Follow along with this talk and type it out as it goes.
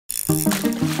Well,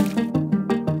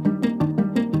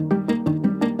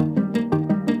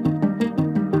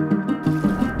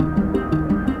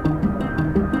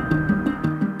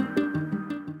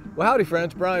 howdy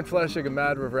friends, Brian Flechsig of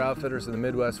Mad River Outfitters of the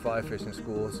Midwest Fly Fishing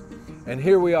Schools. And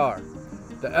here we are,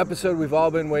 the episode we've all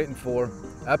been waiting for,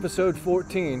 episode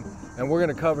 14, and we're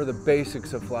gonna cover the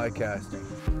basics of fly casting.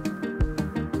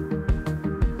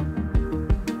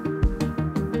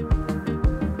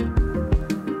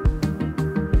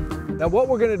 Now what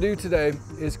we're gonna do today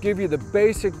is give you the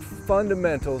basic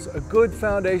fundamentals, a good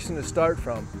foundation to start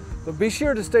from. But be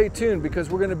sure to stay tuned because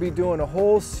we're gonna be doing a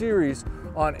whole series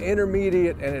on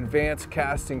intermediate and advanced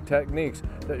casting techniques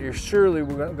that you're surely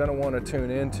going to want to tune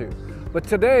into. But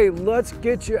today, let's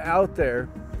get you out there.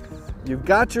 You've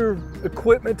got your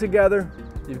equipment together,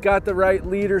 you've got the right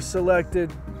leader selected,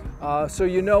 so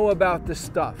you know about this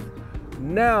stuff.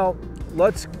 Now,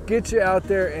 let's get you out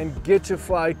there and get you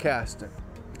fly casting.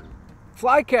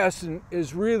 Fly casting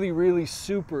is really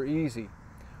super easy,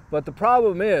 but the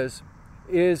problem is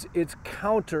it's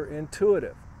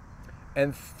counterintuitive.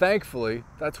 And thankfully,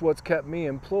 that's what's kept me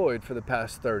employed for the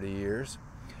past 30 years.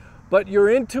 But your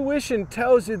intuition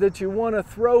tells you that you want to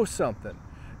throw something.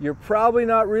 You're probably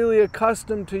not really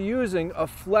accustomed to using a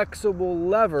flexible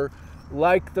lever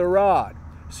like the rod.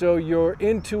 So your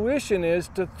intuition is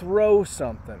to throw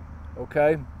something,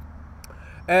 okay?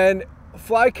 And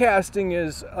fly casting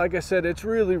is, like I said, it's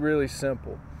really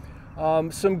simple.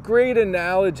 Some great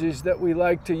analogies that we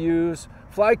like to use.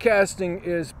 Fly casting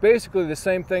is basically the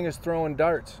same thing as throwing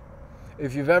darts.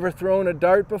 If you've ever thrown a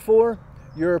dart before,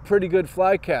 you're a pretty good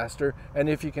fly caster, and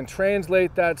if you can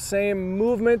translate that same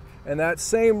movement and that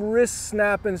same wrist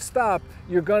snap and stop,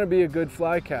 you're going to be a good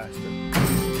fly caster.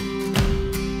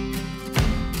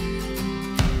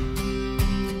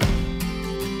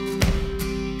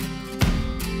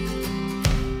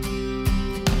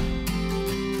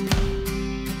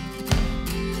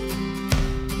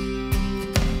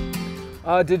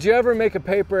 Did you ever make a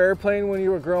paper airplane when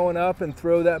you were growing up and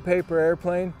throw that paper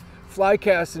airplane? Fly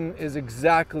casting is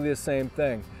exactly the same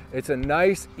thing. It's a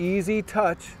nice, easy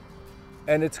touch,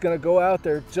 and it's going to go out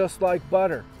there just like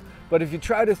butter. But if you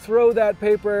try to throw that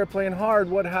paper airplane hard,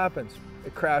 what happens?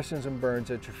 It crashes and burns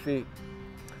at your feet.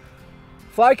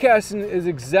 Fly casting is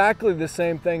exactly the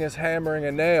same thing as hammering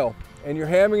a nail, and you're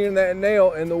hammering that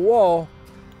nail in the wall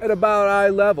at about eye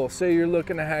level. Say you're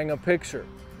looking to hang a picture,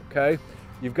 okay?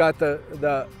 You've got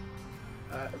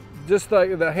just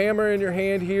like the hammer in your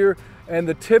hand here, and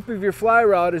the tip of your fly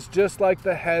rod is just like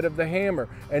the head of the hammer.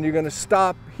 And you're gonna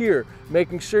stop here,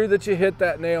 making sure that you hit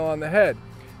that nail on the head.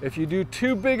 If you do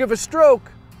too big of a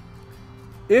stroke,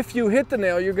 if you hit the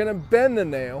nail, you're gonna bend the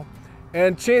nail,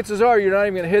 and chances are you're not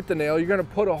even gonna hit the nail, you're gonna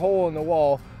put a hole in the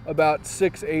wall about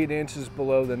 6-8 inches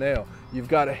below the nail. You've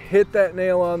gotta hit that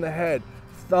nail on the head.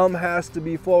 Thumb has to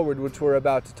be forward, which we're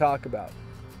about to talk about.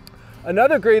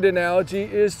 Another great analogy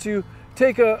is to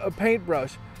take a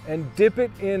paintbrush and dip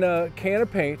it in a can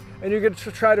of paint, and you're going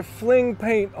to try to fling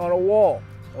paint on a wall,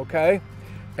 okay?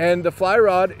 And the fly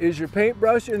rod is your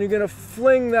paintbrush, and you're going to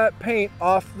fling that paint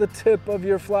off the tip of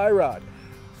your fly rod.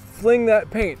 Fling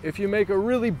that paint. If you make a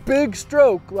really big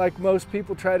stroke, like most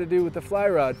people try to do with the fly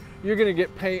rod, you're going to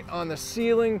get paint on the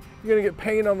ceiling, you're going to get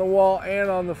paint on the wall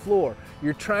and on the floor.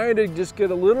 You're trying to just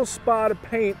get a little spot of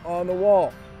paint on the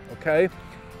wall, okay?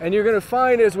 And you're going to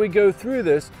find as we go through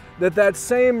this that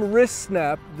same wrist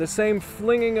snap, the same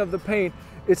flinging of the paint,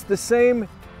 it's the same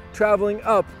traveling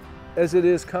up as it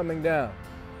is coming down.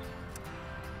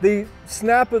 The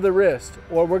snap of the wrist,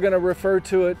 or we're going to refer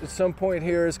to it at some point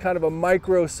here as kind of a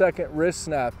microsecond wrist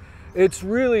snap, it's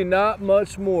really not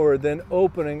much more than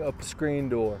opening a screen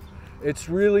door. It's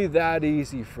really that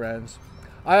easy, friends.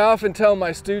 I often tell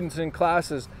my students in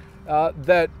classes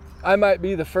that I might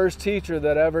be the first teacher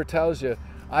that ever tells you,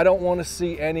 I don't want to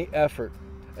see any effort.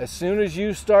 As soon as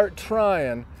you start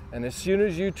trying, and as soon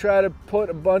as you try to put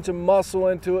a bunch of muscle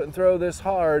into it and throw this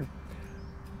hard,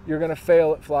 you're going to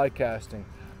fail at fly casting.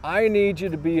 I need you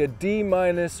to be a D-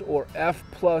 or F+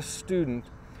 student.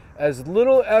 As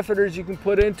little effort as you can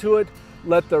put into it,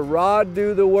 let the rod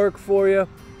do the work for you.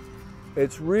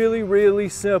 It's really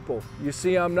simple. You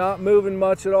see, I'm not moving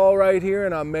much at all right here,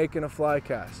 and I'm making a fly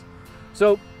cast.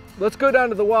 So let's go down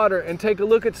to the water and take a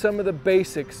look at some of the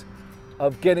basics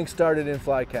of getting started in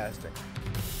fly casting.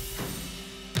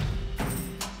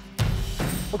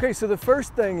 Okay, so the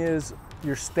first thing is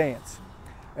your stance.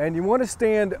 And you want to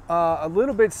stand a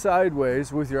little bit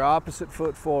sideways with your opposite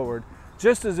foot forward,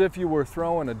 just as if you were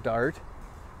throwing a dart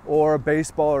or a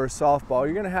baseball or a softball.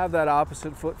 You're going to have that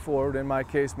opposite foot forward, in my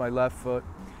case, my left foot.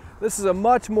 This is a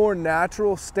much more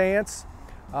natural stance.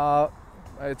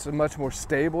 It's a much more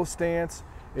stable stance.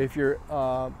 If you're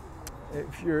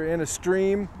in a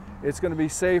stream, it's going to be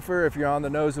safer. If you're on the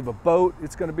nose of a boat,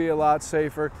 it's going to be a lot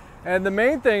safer. And the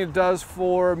main thing it does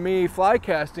for me fly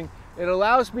casting, it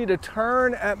allows me to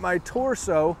turn at my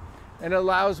torso and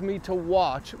allows me to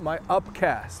watch my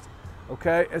upcast.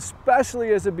 Okay,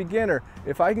 especially as a beginner,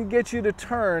 if I can get you to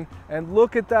turn and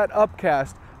look at that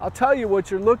upcast, I'll tell you what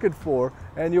you're looking for,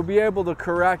 and you'll be able to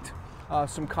correct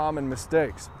some common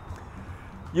mistakes.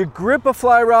 You grip a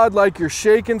fly rod like you're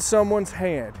shaking someone's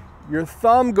hand. Your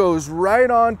thumb goes right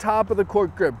on top of the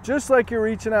cork grip, just like you're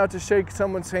reaching out to shake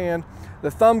someone's hand.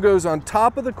 The thumb goes on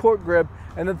top of the cork grip,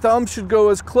 and the thumb should go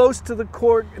as close to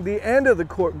the end of the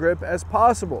cork grip as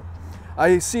possible.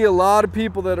 I see a lot of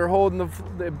people that are holding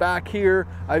the back here.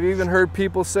 I've even heard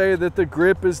people say that the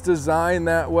grip is designed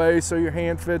that way so your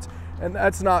hand fits, and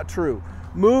that's not true.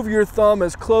 Move your thumb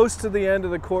as close to the end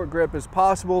of the cork grip as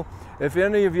possible. If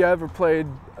any of you ever played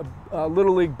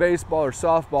Little League baseball or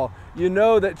softball, you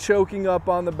know that choking up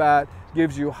on the bat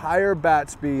gives you higher bat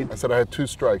speed. I said I had 2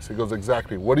 strikes. He goes,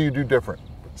 exactly. What do you do different?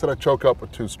 I said I choke up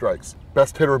with 2 strikes.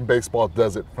 Best hitter in baseball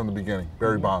does it from the beginning,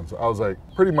 Barry Bonds. I was like,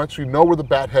 pretty much you know where the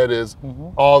bat head is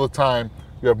all the time.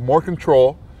 You have more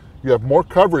control. You have more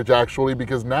coverage actually,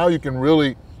 because now you can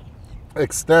really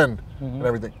extend and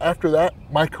everything. After that,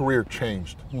 my career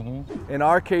changed. In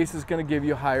our case, it's going to give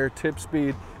you higher tip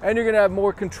speed, and you're going to have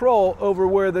more control over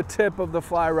where the tip of the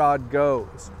fly rod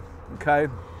goes. Okay,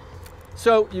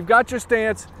 so you've got your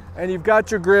stance and you've got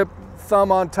your grip,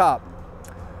 thumb on top.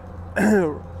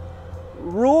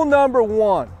 Rule number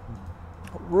one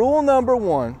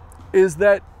is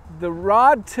that the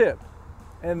rod tip,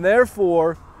 and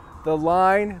therefore the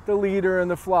line, the leader,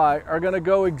 and the fly are going to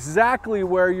go exactly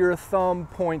where your thumb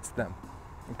points them.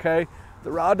 Okay,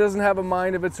 the rod doesn't have a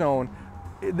mind of its own.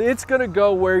 It's going to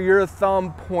go where your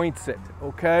thumb points it.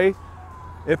 Okay,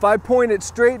 if I point it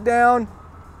straight down,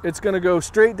 it's going to go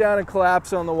straight down and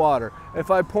collapse on the water.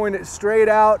 If I point it straight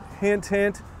out, hint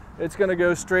hint, it's going to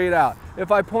go straight out.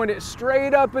 If I point it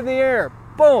straight up in the air,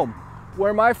 boom,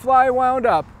 where my fly wound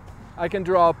up, I can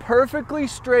draw a perfectly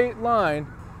straight line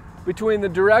between the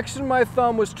direction my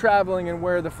thumb was traveling and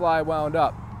where the fly wound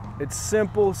up. It's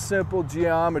simple, simple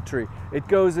geometry. It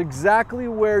goes exactly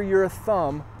where your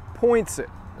thumb points it,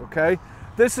 okay?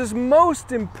 This is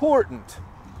most important.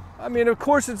 I mean, of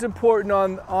course it's important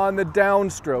on the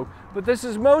downstroke, but this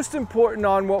is most important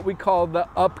on what we call the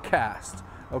upcast,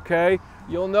 okay?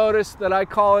 You'll notice that I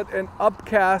call it an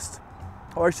upcast,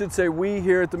 or I should say we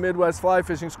here at the Midwest Fly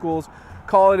Fishing Schools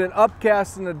call it an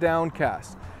upcast and a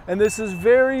downcast. And this is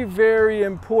very, very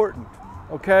important,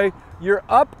 okay? Your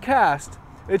upcast,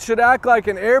 it should act like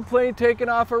an airplane taking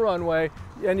off a runway,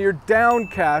 and your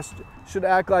downcast should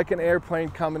act like an airplane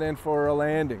coming in for a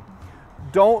landing.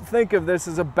 Don't think of this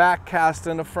as a back cast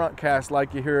and a front cast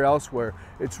like you hear elsewhere.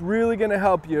 It's really going to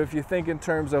help you if you think in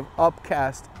terms of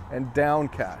upcast and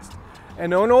downcast.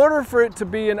 And in order for it to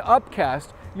be an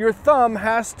upcast, your thumb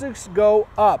has to go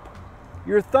up.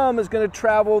 Your thumb is going to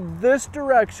travel this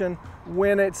direction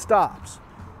when it stops.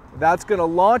 That's going to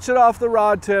launch it off the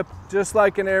rod tip just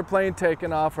like an airplane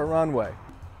taking off a runway.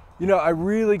 You know, I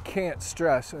really can't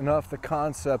stress enough the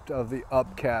concept of the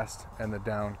upcast and the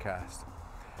downcast.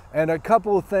 And a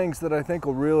couple of things that I think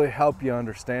will really help you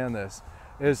understand this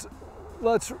is,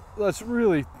 let's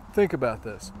really think about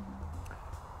this.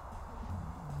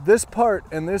 This part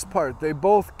and this part, they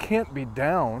both can't be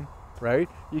down, right?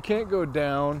 You can't go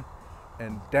down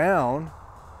and down.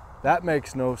 That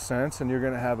makes no sense, and you're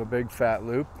going to have a big fat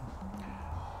loop.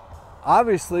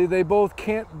 Obviously, they both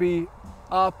can't be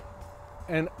up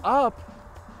and up.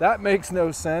 That makes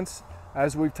no sense,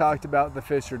 as we've talked about, the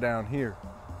fish are down here.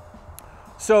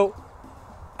 So,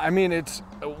 I mean, it's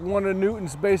one of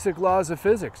Newton's basic laws of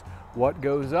physics. What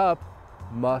goes up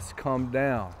must come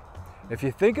down. If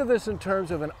you think of this in terms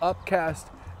of an upcast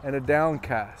and a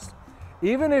downcast,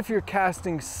 even if you're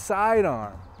casting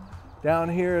sidearm down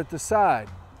here at the side,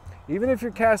 even if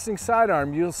you're casting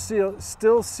sidearm, you'll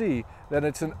still see that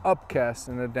it's an upcast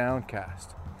and a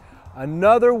downcast.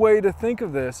 Another way to think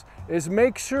of this is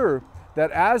make sure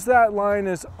that as that line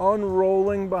is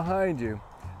unrolling behind you,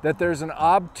 that there's an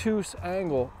obtuse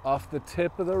angle off the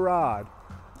tip of the rod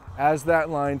as that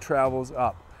line travels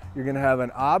up. You're going to have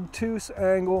an obtuse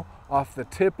angle off the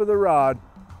tip of the rod.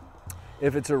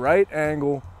 If it's a right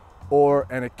angle or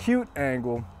an acute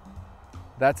angle,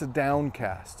 that's a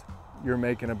downcast. You're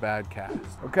making a bad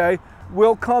cast, okay?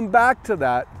 We'll come back to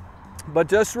that, but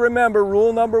just remember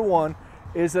rule number one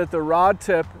is that the rod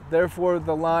tip, therefore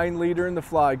the line, leader, and the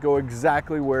fly go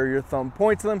exactly where your thumb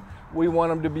points them. We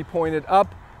want them to be pointed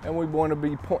up, and we want to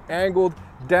be angled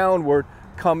downward,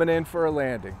 coming in for a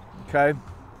landing, okay?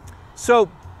 So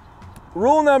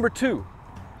rule number 2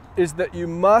 is that you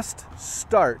must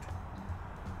start,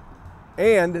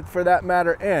 and for that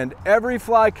matter end, every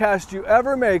fly cast you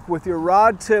ever make with your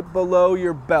rod tip below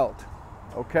your belt,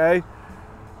 okay?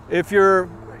 If you're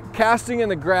casting in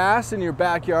the grass in your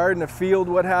backyard, in a field,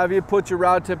 what have you, put your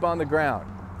rod tip on the ground.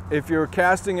 If you're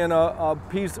casting in a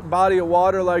body of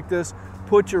water like this,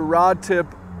 put your rod tip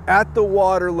at the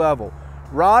water level.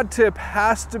 Rod tip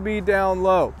has to be down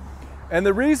low. And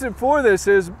the reason for this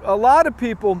is a lot of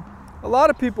people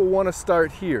want to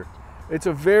start here. It's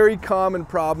a very common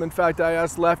problem. In fact, I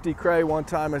asked Lefty Cray one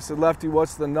time, I said, Lefty,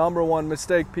 what's the #1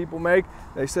 mistake people make?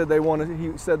 He said they want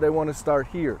to start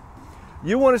here.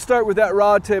 You want to start with that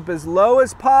rod tip as low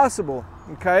as possible,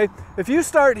 okay? If you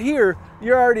start here,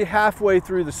 you're already halfway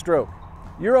through the stroke.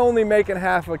 You're only making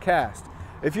half a cast.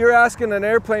 If you're asking an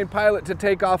airplane pilot to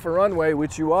take off a runway,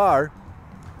 which you are,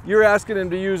 you're asking him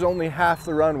to use only half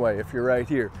the runway if you're right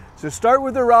here. So start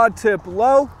with the rod tip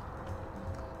low,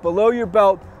 below your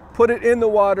belt, put it in the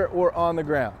water or on the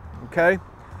ground, okay?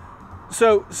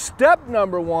 So step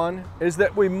number 1 is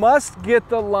that we must get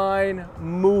the line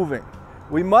moving.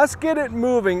 We must get it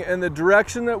moving in the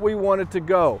direction that we want it to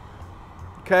go,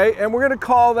 okay? And we're gonna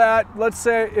call that, let's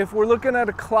say, if we're looking at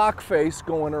a clock face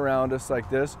going around us like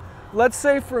this, let's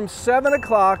say from 7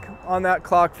 o'clock on that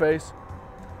clock face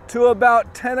to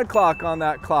about 10 o'clock on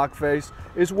that clock face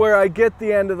is where I get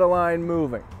the end of the line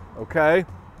moving, okay?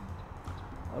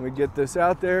 Let me get this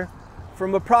out there.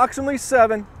 From approximately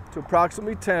 7 to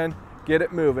approximately 10, get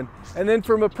it moving. And then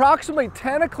from approximately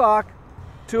 10 o'clock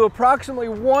to approximately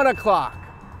 1 o'clock,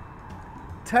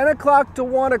 10 o'clock to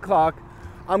 1 o'clock,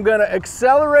 I'm gonna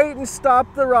accelerate and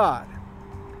stop the rod.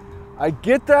 I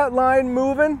get that line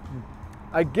moving,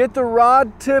 I get the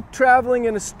rod tip traveling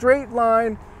in a straight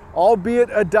line, albeit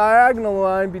a diagonal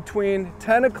line between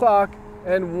 10 o'clock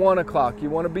and 1 o'clock.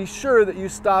 You want to be sure that you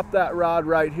stop that rod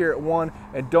right here at 1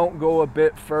 and don't go a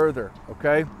bit further,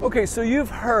 okay? Okay, so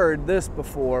you've heard this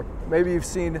before. Maybe you've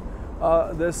seen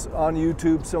this on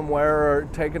YouTube somewhere or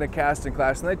taken a casting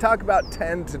class, and they talk about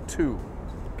 10 to 2,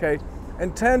 okay?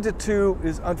 And 10 to 2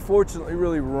 is unfortunately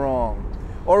really wrong.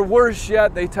 Or worse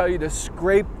yet, they tell you to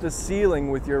scrape the ceiling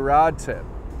with your rod tip.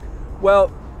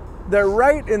 Well, they're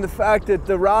right in the fact that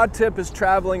the rod tip is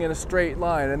traveling in a straight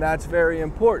line, and that's very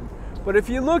important. But if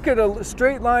you look at a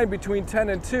straight line between 10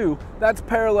 and 2, that's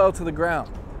parallel to the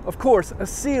ground. Of course, a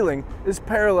ceiling is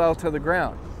parallel to the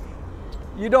ground.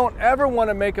 You don't ever want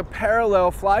to make a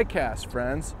parallel fly cast,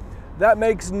 friends. That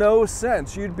makes no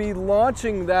sense. You'd be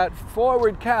launching that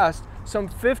forward cast some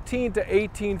 15 to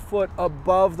 18 foot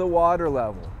above the water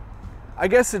level. I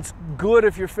guess it's good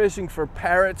if you're fishing for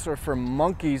parrots or for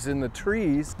monkeys in the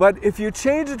trees, but if you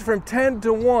change it from 10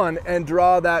 to 1 and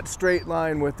draw that straight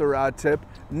line with the rod tip,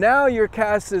 now your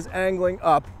cast is angling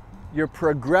up. You're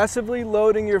progressively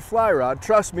loading your fly rod.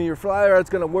 Trust me, your fly rod's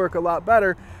gonna work a lot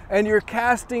better, and you're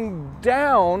casting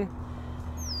down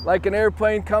like an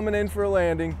airplane coming in for a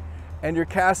landing, and you're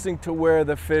casting to where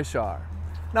the fish are.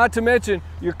 Not to mention,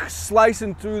 you're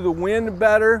slicing through the wind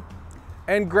better,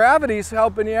 and gravity's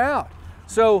helping you out.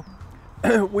 So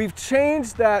we've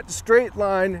changed that straight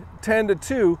line 10 to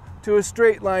 2 to a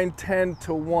straight line 10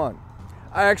 to 1.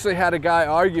 I actually had a guy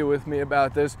argue with me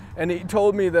about this, and he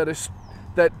told me that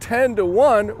that 10 to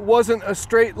 1 wasn't a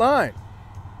straight line.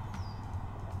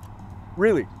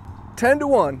 Really, 10 to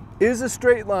 1 is a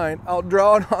straight line. I'll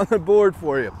draw it on the board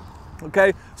for you.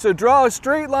 Okay, so draw a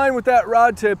straight line with that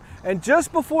rod tip, and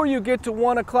just before you get to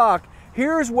 1 o'clock,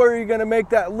 here's where you're gonna make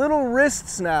that little wrist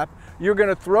snap. You're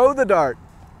gonna throw the dart,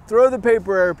 throw the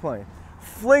paper airplane,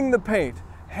 fling the paint,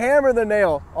 hammer the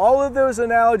nail. All of those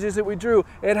analogies that we drew,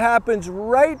 it happens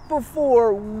right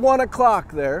before 1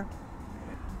 o'clock there.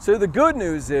 So the good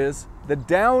news is the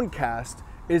downcast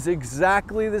is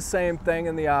exactly the same thing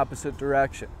in the opposite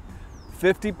direction.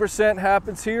 50%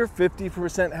 happens here,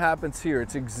 50% happens here.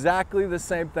 It's exactly the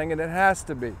same thing, and it has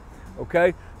to be,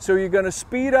 okay? So you're gonna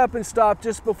speed up and stop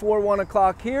just before 1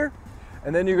 o'clock here,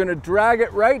 and then you're gonna drag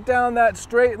it right down that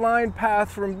straight line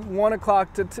path from 1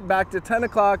 o'clock to back to 10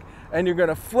 o'clock, and you're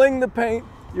gonna fling the paint,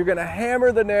 you're gonna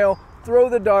hammer the nail, throw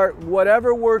the dart,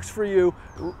 whatever works for you,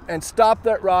 and stop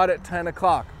that rod at 10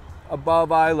 o'clock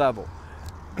above eye level.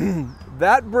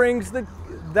 That brings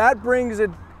it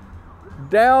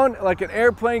down like an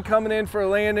airplane coming in for a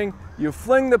landing. You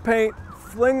fling the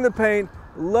paint,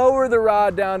 lower the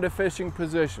rod down to fishing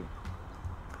position.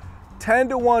 10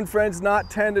 to 1, friends, not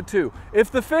 10 to 2.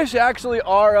 If the fish actually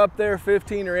are up there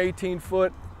 15 or 18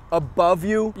 foot, above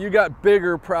you, you got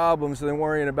bigger problems than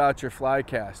worrying about your fly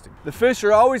casting. The fish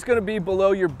are always going to be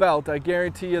below your belt, I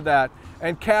guarantee you that,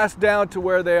 and cast down to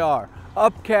where they are.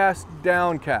 Upcast,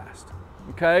 downcast,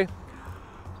 okay?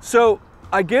 So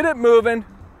I get it moving,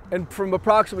 and from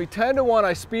approximately 10 to 1,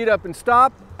 I speed up and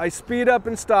stop, I speed up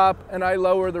and stop, and I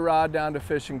lower the rod down to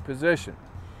fishing position.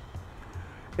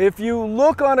 If you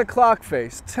look on a clock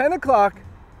face, 10 o'clock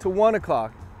to 1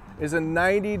 o'clock is a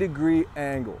 90-degree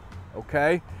angle,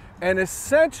 okay? And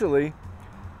essentially,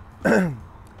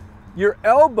 your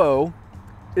elbow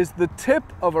is the tip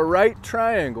of a right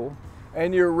triangle,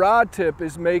 and your rod tip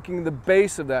is making the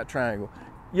base of that triangle.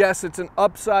 Yes, it's an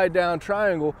upside down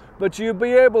triangle, but you'll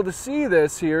be able to see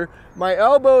this here. My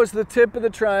elbow is the tip of the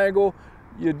triangle.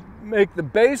 You make the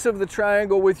base of the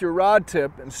triangle with your rod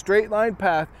tip and straight line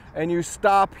path, and you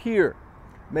stop here.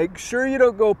 Make sure you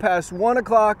don't go past 1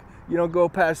 o'clock, you don't go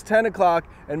past 10 o'clock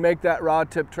and make that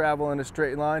rod tip travel in a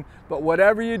straight line. But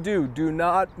whatever you do, do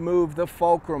not move the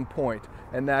fulcrum point,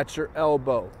 and that's your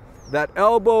elbow. That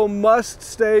elbow must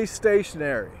stay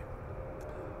stationary.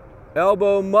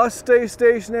 Elbow must stay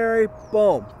stationary,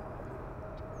 boom.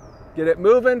 Get it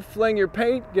moving, fling your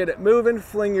paint, get it moving,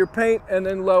 fling your paint, and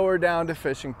then lower down to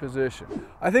fishing position.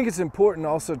 I think it's important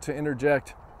also to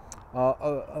interject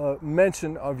a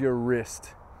mention of your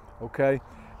wrist, okay?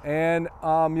 And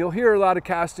you'll hear a lot of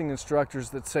casting instructors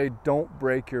that say don't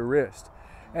break your wrist.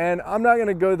 And I'm not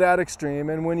gonna go that extreme,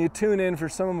 and when you tune in for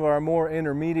some of our more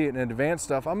intermediate and advanced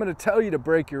stuff, I'm gonna tell you to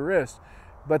break your wrist,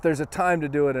 but there's a time to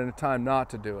do it and a time not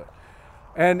to do it.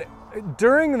 And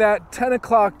during that 10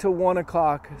 o'clock to 1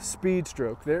 o'clock speed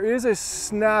stroke, there is a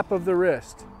snap of the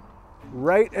wrist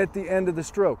right at the end of the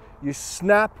stroke. You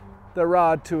snap the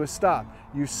rod to a stop.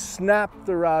 You snap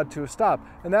the rod to a stop.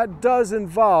 And that does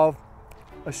involve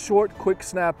a short, quick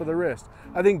snap of the wrist.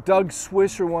 I think Doug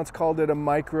Swisher once called it a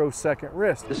microsecond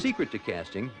wrist. The secret to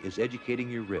casting is educating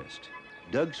your wrist.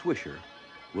 Doug Swisher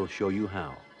will show you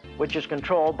how. Which is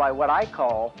controlled by what I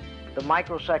call the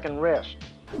microsecond wrist.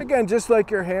 Again, just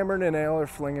like you're hammering a nail or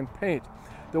flinging paint.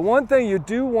 The one thing you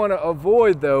do want to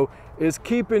avoid, though, is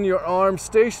keeping your arm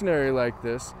stationary like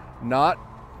this, not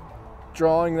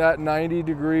drawing that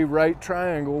 90-degree right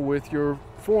triangle with your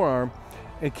forearm,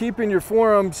 and keeping your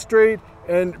forearm straight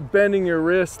and bending your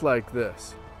wrist like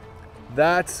this.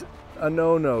 That's a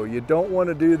no-no. You don't want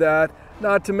to do that.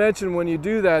 Not to mention, when you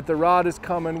do that, the rod is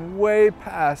coming way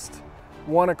past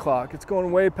 1 o'clock. It's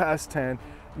going way past 10.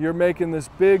 You're making this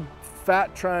big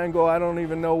fat triangle. I don't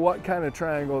even know what kind of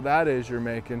triangle that is you're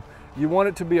making. You want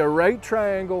it to be a right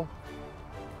triangle,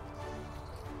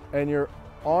 and your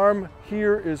arm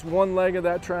here is one leg of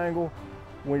that triangle.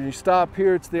 When you stop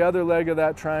here, it's the other leg of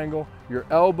that triangle. Your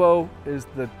elbow is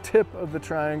the tip of the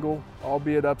triangle,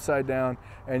 albeit upside down,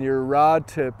 and your rod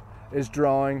tip is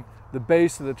drawing the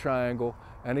base of the triangle.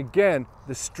 And again,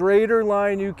 the straighter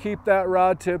line you keep that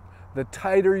rod tip, the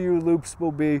tighter your loops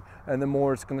will be, and the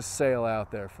more it's going to sail out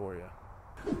there for you.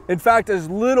 In fact, as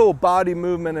little body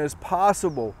movement as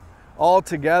possible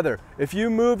altogether. If you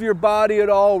move your body at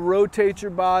all, rotate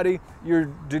your body, you're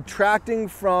detracting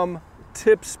from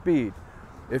tip speed.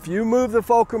 If you move the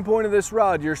fulcrum point of this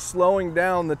rod, you're slowing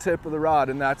down the tip of the rod,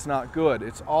 and that's not good.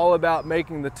 It's all about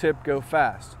making the tip go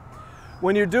fast.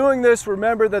 When you're doing this,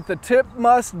 remember that the tip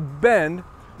must bend.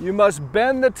 You must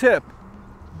bend the tip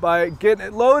by getting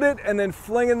it loaded and then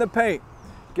flinging the paint.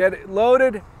 Get it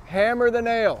loaded, hammer the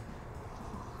nail.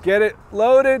 Get it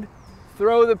loaded,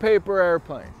 throw the paper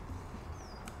airplane.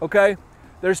 Okay?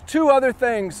 There's two other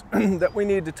things that we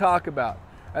need to talk about.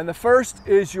 And the first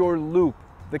is your loop,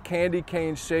 the candy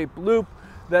cane shaped loop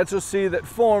that you'll see that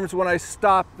forms when I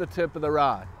stop the tip of the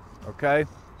rod. Okay?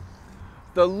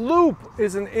 The loop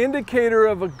is an indicator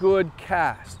of a good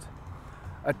cast.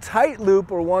 A tight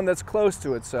loop, or one that's close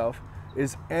to itself,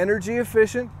 is energy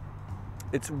efficient,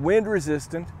 it's wind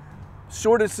resistant,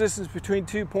 shortest distance between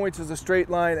 2 points is a straight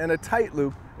line, and a tight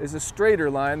loop is a straighter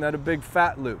line than a big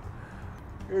fat loop.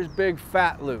 Here's big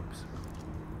fat loops.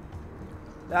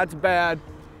 That's bad.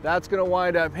 That's going to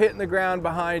wind up hitting the ground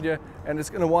behind you, and it's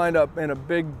going to wind up in a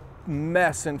big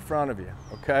mess in front of you,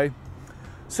 okay?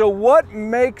 So what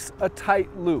makes a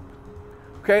tight loop?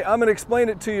 Okay, I'm going to explain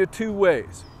it to you two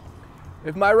ways.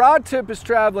 If my rod tip is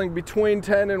traveling between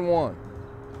 10 and 1,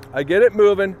 I get it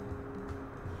moving,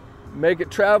 make it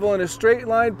travel in a straight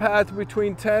line path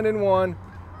between 10 and 1,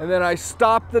 and then I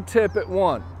stop the tip at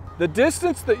 1. The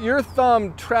distance that your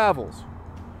thumb travels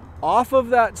off of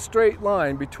that straight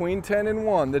line between 10 and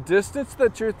 1, the distance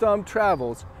that your thumb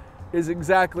travels is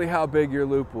exactly how big your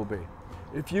loop will be.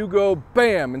 If you go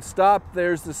bam and stop,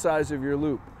 there's the size of your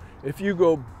loop. If you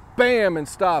go bam and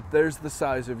stop, there's the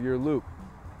size of your loop.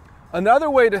 Another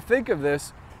way to think of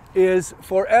this is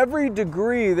for every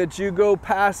degree that you go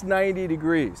past 90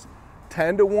 degrees,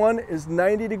 10 to 1 is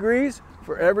 90 degrees.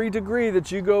 For every degree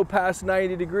that you go past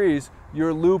 90 degrees,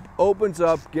 your loop opens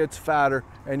up, gets fatter,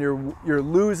 and you're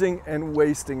losing and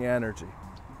wasting energy,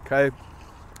 okay?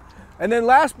 And then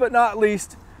last but not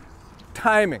least,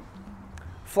 timing.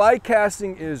 Fly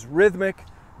casting is rhythmic.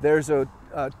 There's a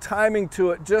timing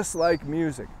to it just like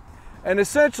music. And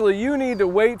essentially you need to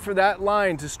wait for that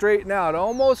line to straighten out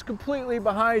almost completely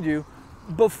behind you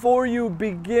before you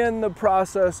begin the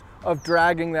process of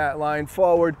dragging that line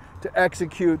forward to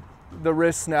execute the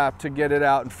wrist snap to get it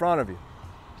out in front of you.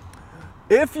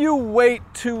 If you wait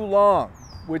too long,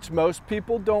 which most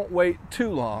people don't wait too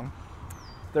long,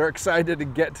 they're excited to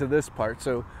get to this part,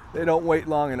 so they don't wait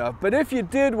long enough. But if you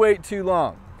did wait too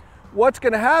long, what's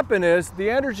going to happen is the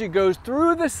energy goes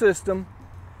through the system,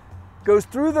 goes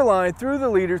through the line, through the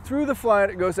leader, through the fly,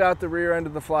 and it goes out the rear end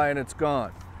of the fly and it's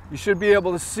gone. You should be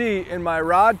able to see in my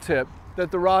rod tip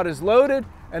that the rod is loaded,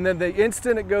 and then the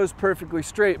instant it goes perfectly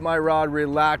straight, my rod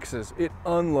relaxes, it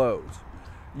unloads.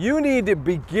 You need to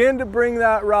begin to bring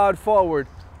that rod forward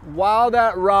while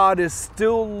that rod is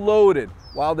still loaded,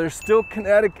 while there's still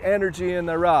kinetic energy in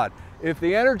the rod. If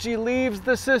the energy leaves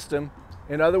the system,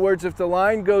 in other words, if the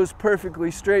line goes perfectly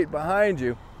straight behind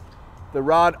you, the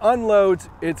rod unloads,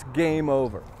 it's game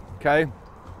over, okay?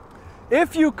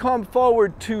 If you come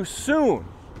forward too soon,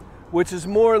 which is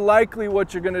more likely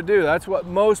what you're gonna do, that's what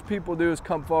most people do, is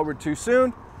come forward too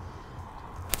soon,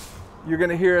 you're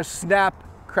gonna hear a snap,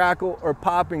 crackle, or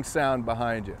popping sound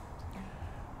behind you.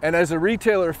 And as a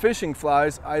retailer of fishing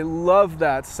flies, I love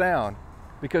that sound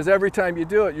because every time you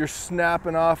do it, you're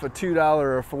snapping off a $2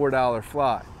 or a $4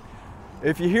 fly.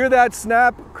 If you hear that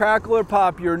snap, crackle, or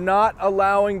pop, you're not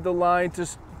allowing the line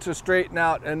to straighten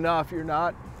out enough.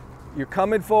 You're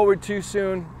coming forward too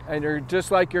soon, and you're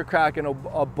just like you're cracking a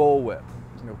bullwhip,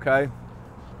 okay?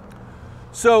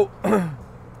 So,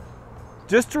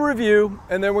 just to review,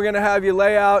 and then we're gonna have you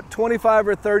lay out 25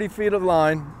 or 30 feet of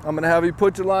line. I'm gonna have you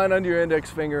put your line under your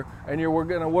index finger, and we're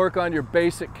gonna work on your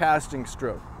basic casting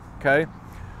stroke, okay?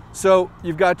 So,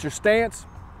 you've got your stance,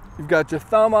 you've got your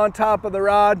thumb on top of the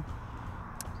rod,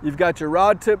 you've got your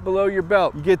rod tip below your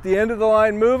belt. You get the end of the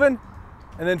line moving,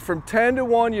 and then from 10 to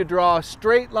 1, you draw a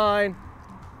straight line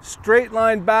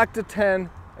back to 10,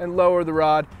 and lower the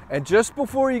rod. And just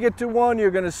before you get to 1, you're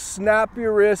gonna snap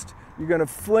your wrist, you're gonna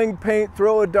fling paint,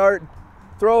 throw a dart,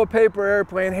 throw a paper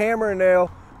airplane, hammer a nail,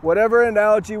 whatever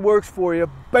analogy works for you,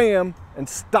 bam, and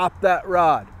stop that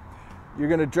rod. You're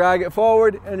gonna drag it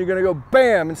forward, and you're gonna go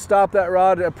bam, and stop that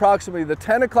rod at approximately the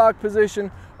 10 o'clock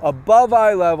position above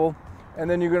eye level, and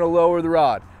then you're gonna lower the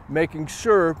rod, making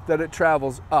sure that it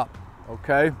travels up.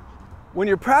 Okay? When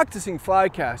you're practicing fly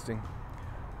casting,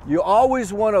 you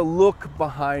always want to look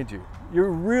behind you.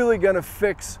 You're really going to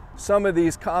fix some of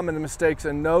these common mistakes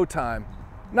in no time.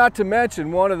 Not to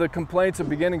mention, one of the complaints of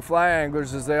beginning fly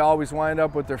anglers is they always wind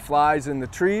up with their flies in the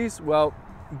trees. Well,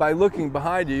 by looking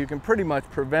behind you, you can pretty much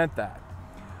prevent that.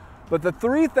 But the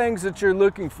three things that you're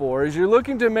looking for is you're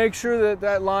looking to make sure that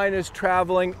that line is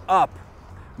traveling up.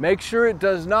 Make sure it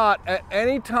does not at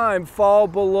any time fall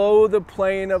below the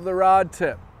plane of the rod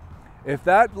tip. If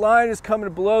that line is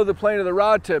coming below the plane of the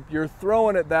rod tip, you're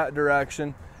throwing it that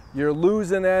direction, you're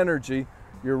losing energy,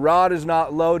 your rod is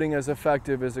not loading as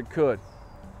effective as it could.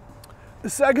 The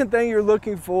second thing you're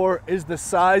looking for is the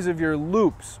size of your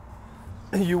loops.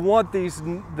 You want these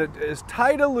as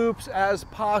tight a loops as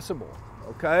possible,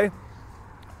 okay?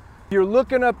 You're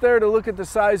looking up there to look at the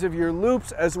size of your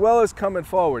loops as well as coming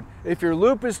forward. If your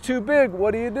loop is too big,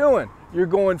 what are you doing? You're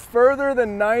going further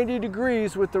than 90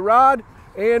 degrees with the rod,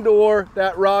 and or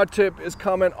that rod tip is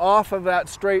coming off of that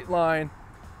straight line,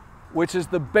 which is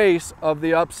the base of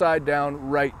the upside down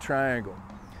right triangle.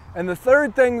 And the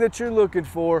third thing that you're looking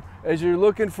for is you're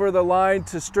looking for the line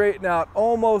to straighten out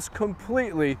almost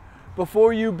completely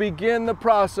before you begin the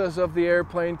process of the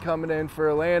airplane coming in for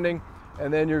a landing.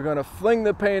 And then you're gonna fling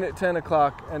the paint at 10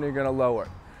 o'clock and you're gonna lower it.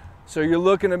 So you're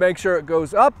looking to make sure it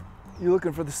goes up, you're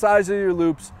looking for the size of your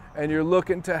loops, and you're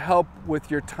looking to help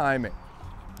with your timing,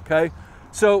 okay?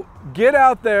 So get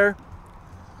out there,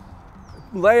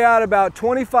 lay out about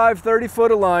 25, 30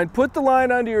 foot of line, put the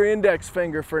line under your index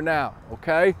finger for now,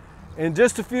 okay? In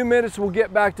just a few minutes, we'll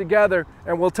get back together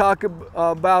and we'll talk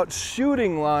about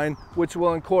shooting line, which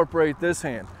will incorporate this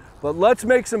hand. But let's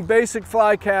make some basic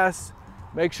fly casts.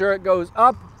 Make sure it goes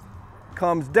up,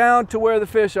 comes down to where the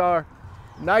fish are,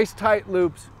 nice tight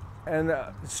loops, and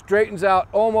straightens out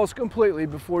almost completely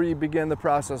before you begin the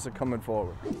process of coming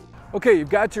forward. Okay, you've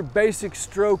got your basic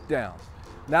stroke down.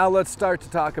 Now let's start to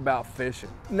talk about fishing.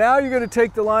 Now you're going to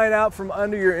take the line out from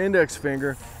under your index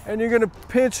finger and you're going to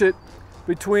pinch it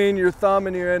between your thumb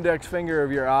and your index finger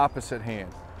of your opposite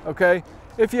hand, okay?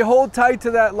 If you hold tight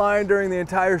to that line during the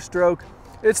entire stroke,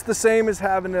 it's the same as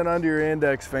having it under your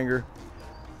index finger.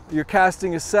 You're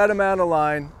casting a set amount of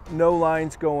line, no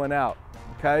lines going out,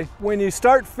 okay? When you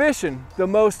start fishing, the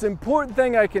most important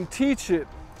thing I can teach you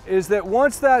is that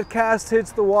once that cast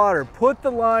hits the water, put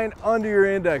the line under your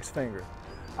index finger.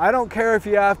 I don't care if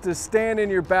you have to stand in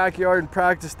your backyard and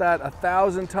practice that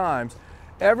 1,000 times.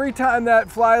 Every time that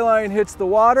fly line hits the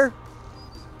water,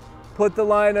 put the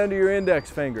line under your index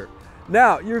finger.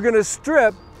 Now, you're gonna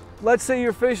strip, let's say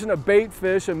you're fishing a bait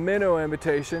fish, a minnow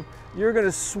imitation, you're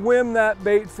gonna swim that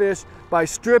bait fish by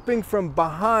stripping from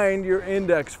behind your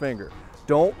index finger.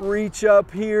 Don't reach up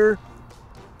here,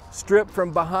 strip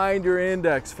from behind your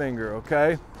index finger,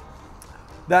 okay?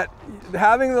 That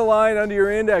having the line under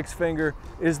your index finger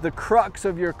is the crux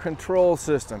of your control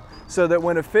system, so that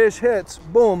when a fish hits,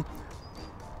 boom,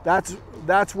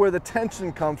 that's where the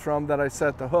tension comes from that I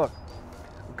set the hook,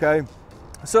 okay?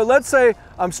 So let's say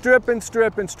I'm stripping.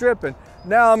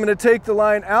 Now I'm gonna take the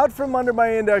line out from under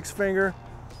my index finger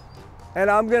and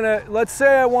I'm gonna, let's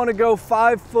say I wanna go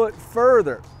 5 foot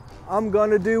further. I'm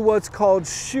gonna do what's called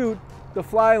shoot the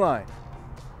fly line,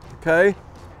 okay?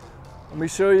 Let me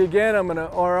show you again.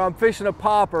 I'm fishing a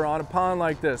popper on a pond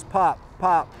like this. Pop,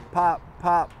 pop, pop,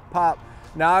 pop, pop.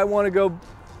 Now I wanna go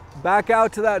back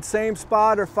out to that same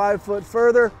spot or 5 foot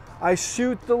further. I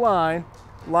shoot the line.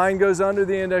 Line goes under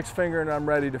the index finger and I'm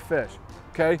ready to fish,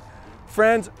 okay?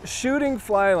 Friends, shooting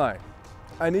fly line,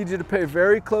 I need you to pay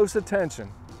very close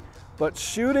attention, but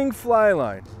shooting fly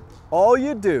line, all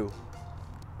you do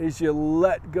is you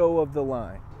let go of the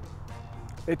line.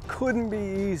 It couldn't be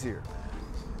easier.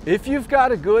 If you've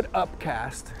got a good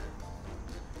upcast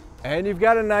and you've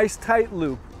got a nice tight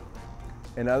loop,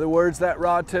 in other words, that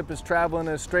rod tip is traveling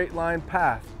in a straight line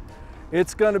path,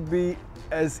 it's gonna be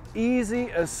as easy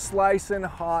as slicing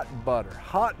hot butter.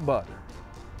 Hot butter.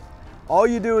 All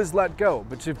you do is let go,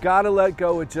 but you've got to let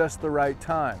go at just the right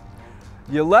time.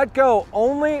 You let go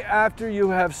only after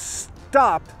you have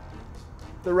stopped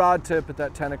the rod tip at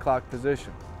that 10 o'clock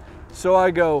position. So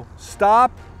I go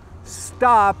stop,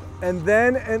 stop, and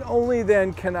then and only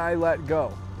then can I let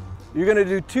go. You're going to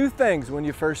do two things when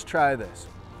you first try this.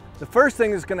 The first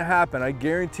thing that's going to happen, I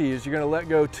guarantee, is you're going to let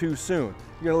go too soon.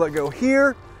 You're going to let go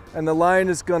here, and the line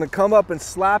is going to come up and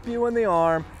slap you in the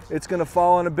arm. It's going to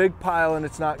fall in a big pile and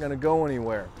it's not going to go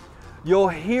anywhere. You'll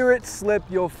hear it slip,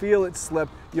 you'll feel it slip,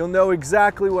 you'll know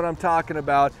exactly what I'm talking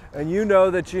about, and you know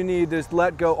that you need to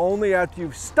let go only after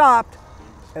you've stopped,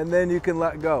 and then you can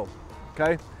let go,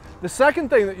 okay? The second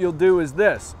thing that you'll do is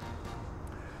this,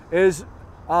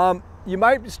 you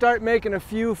might start making a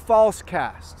few false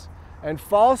casts, and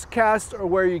false casts are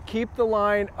where you keep the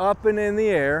line up and in the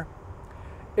air.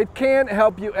 It can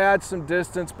help you add some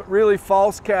distance, but really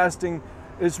false casting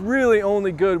is really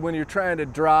only good when you're trying to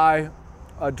dry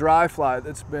a dry fly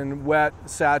that's been wet,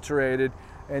 saturated,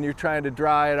 and you're trying to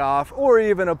dry it off, or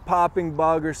even a popping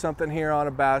bug or something here on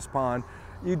a bass pond.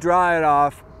 You dry it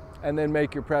off and then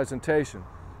make your presentation.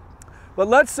 But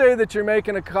let's say that you're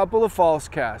making a couple of false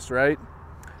casts, right?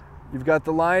 You've got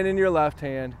the line in your left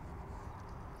hand,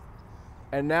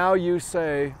 and now you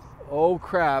say, oh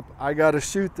crap, I gotta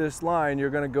shoot this line. You're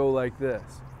gonna go like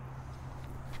this.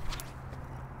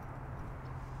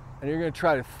 And you're gonna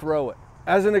try to throw it.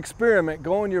 As an experiment,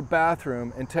 go in your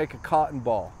bathroom and take a cotton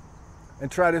ball and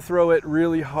try to throw it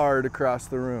really hard across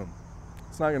the room.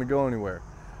 It's not gonna go anywhere.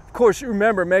 Of course, you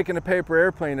remember making a paper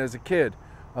airplane as a kid.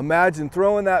 Imagine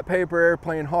throwing that paper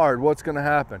airplane hard. What's gonna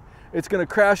happen? It's gonna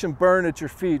crash and burn at your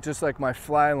feet just like my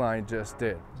fly line just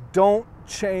did. Don't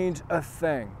change a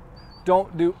thing.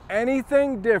 Don't do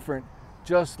anything different.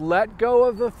 Just let go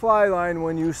of the fly line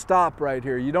when you stop right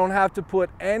here. You don't have to put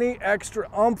any extra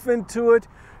oomph into it.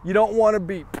 You don't want to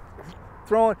be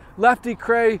throwing. Lefty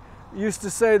Cray used to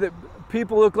say that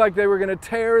people look like they were going to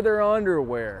tear their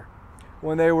underwear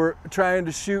when they were trying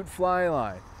to shoot fly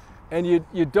line. And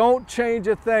you don't change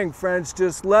a thing, friends.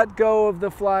 Just let go of the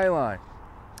fly line.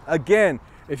 Again,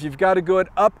 if you've got a good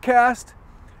upcast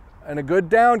and a good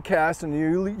downcast, and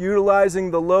you're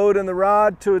utilizing the load in the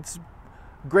rod to its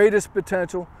greatest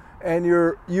potential, and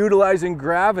you're utilizing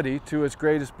gravity to its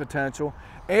greatest potential,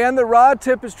 and the rod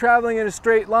tip is traveling in a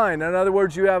straight line, in other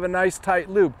words, you have a nice tight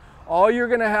loop, all you're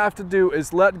gonna have to do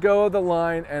is let go of the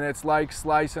line, and it's like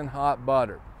slicing hot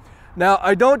butter. Now,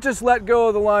 I don't just let go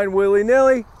of the line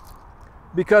willy-nilly,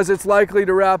 because it's likely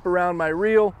to wrap around my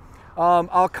reel.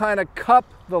 I'll kind of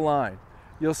cup the line.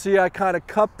 You'll see I kind of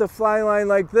cup the fly line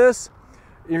like this.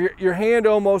 Your hand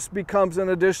almost becomes an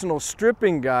additional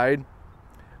stripping guide,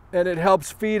 and it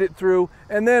helps feed it through.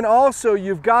 And then also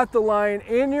you've got the line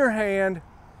in your hand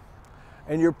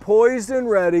and you're poised and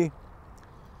ready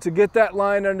to get that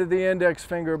line under the index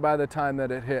finger by the time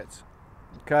that it hits,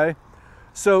 okay?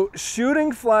 So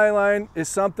shooting fly line is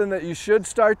something that you should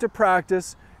start to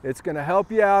practice. It's gonna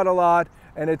help you out a lot,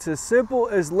 and it's as simple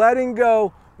as letting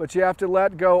go, but you have to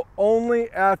let go only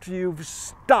after you've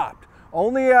stopped.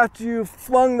 Only after you've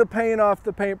flung the paint off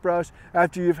the paintbrush,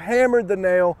 after you've hammered the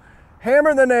nail.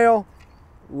 Hammer the nail,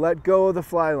 let go of the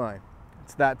fly line.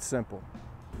 It's that simple.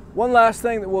 One last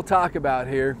thing that we'll talk about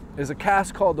here is a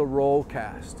cast called a roll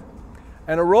cast.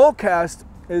 And a roll cast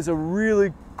is a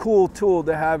really cool tool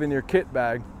to have in your kit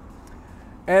bag.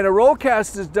 And a roll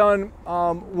cast is done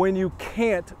when you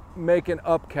can't make an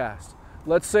upcast.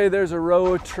 Let's say there's a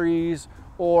row of trees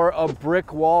or a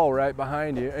brick wall right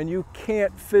behind you and you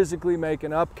can't physically make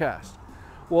an upcast.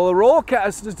 Well, a roll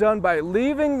cast is done by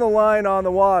leaving the line on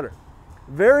the water.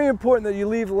 Very important that you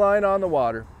leave the line on the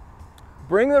water.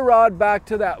 Bring the rod back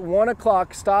to that 1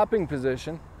 o'clock stopping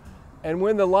position, and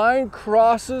when the line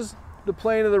crosses the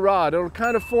plane of the rod, it'll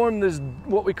kind of form this,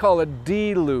 what we call a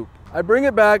D loop. I bring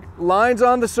it back, line's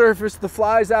on the surface, the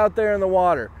fly's out there in the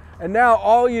water. And now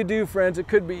all you do, friends, it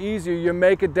could be easier, you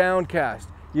make a downcast.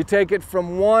 You take it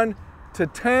from 1 to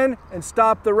 10 and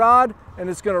stop the rod, and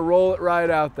it's gonna roll it right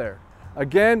out there.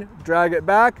 Again, drag it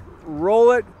back,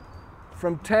 roll it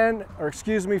from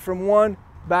 1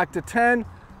 back to 10,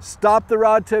 stop the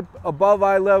rod tip above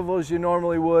eye level as you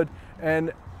normally would,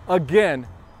 and again,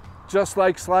 just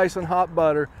like slicing hot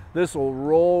butter, this will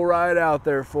roll right out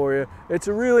there for you. It's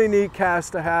a really neat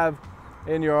cast to have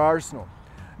in your arsenal.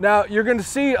 Now, you're going to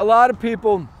see a lot of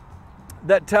people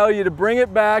that tell you to bring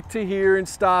it back to here and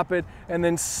stop it and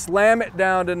then slam it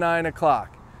down to 9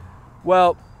 o'clock.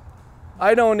 Well,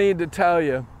 I don't need to tell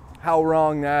you how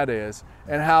wrong that is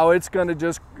and how it's going to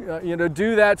just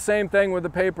do that same thing with a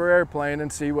paper airplane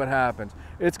and see what happens.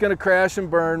 It's going to crash and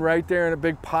burn right there in a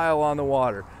big pile on the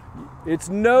water. It's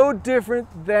no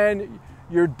different than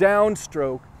your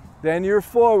downstroke, than your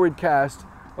forward cast,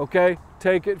 okay?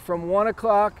 Take it from 1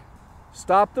 o'clock,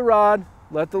 stop the rod,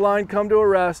 let the line come to a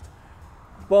rest,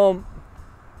 boom,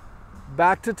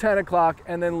 back to 10 o'clock,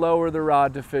 and then lower the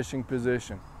rod to fishing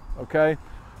position, okay?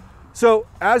 So,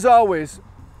 as always,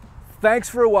 thanks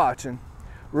for watching.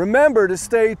 Remember to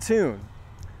stay tuned.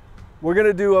 We're going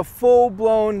to do a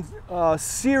full-blown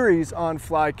series on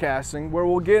fly casting where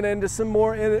we'll get into some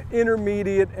more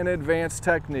intermediate and advanced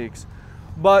techniques.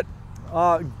 But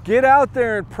get out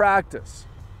there and practice.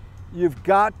 You've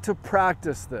got to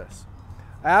practice this.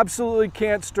 Absolutely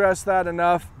can't stress that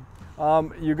enough.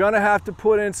 You're going to have to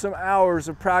put in some hours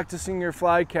of practicing your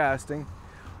fly casting.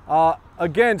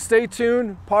 Again, stay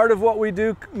tuned. Part of what we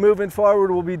do moving forward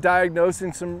will be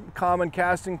diagnosing some common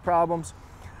casting problems.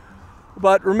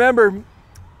 But remember,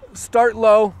 start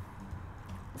low.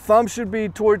 Thumb should be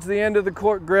towards the end of the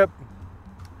cork grip.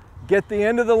 Get the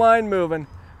end of the line moving.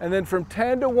 And then from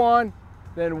 10 to 1,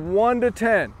 then 1 to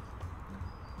 10.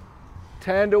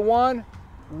 10 to 1,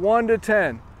 1 to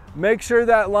 10. Make sure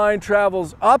that line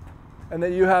travels up and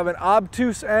that you have an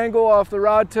obtuse angle off the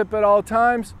rod tip at all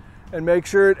times, and make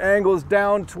sure it angles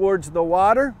down towards the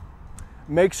water.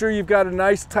 Make sure you've got a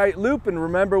nice tight loop, and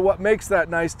remember what makes that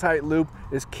nice tight loop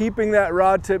is keeping that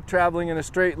rod tip traveling in a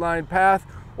straight line path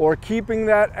or keeping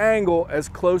that angle as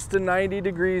close to 90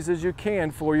 degrees as you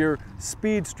can for your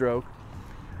speed stroke.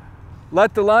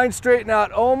 Let the line straighten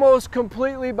out almost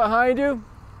completely behind you.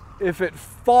 If it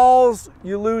falls,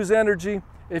 you lose energy.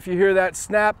 If you hear that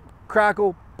snap,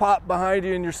 crackle, pop behind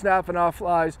you and you're snapping off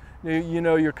flies, you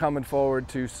know you're coming forward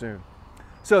too soon.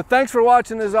 So thanks for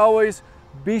watching as always.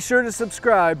 Be sure to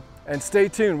subscribe and stay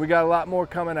tuned. We got a lot more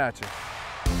coming at you.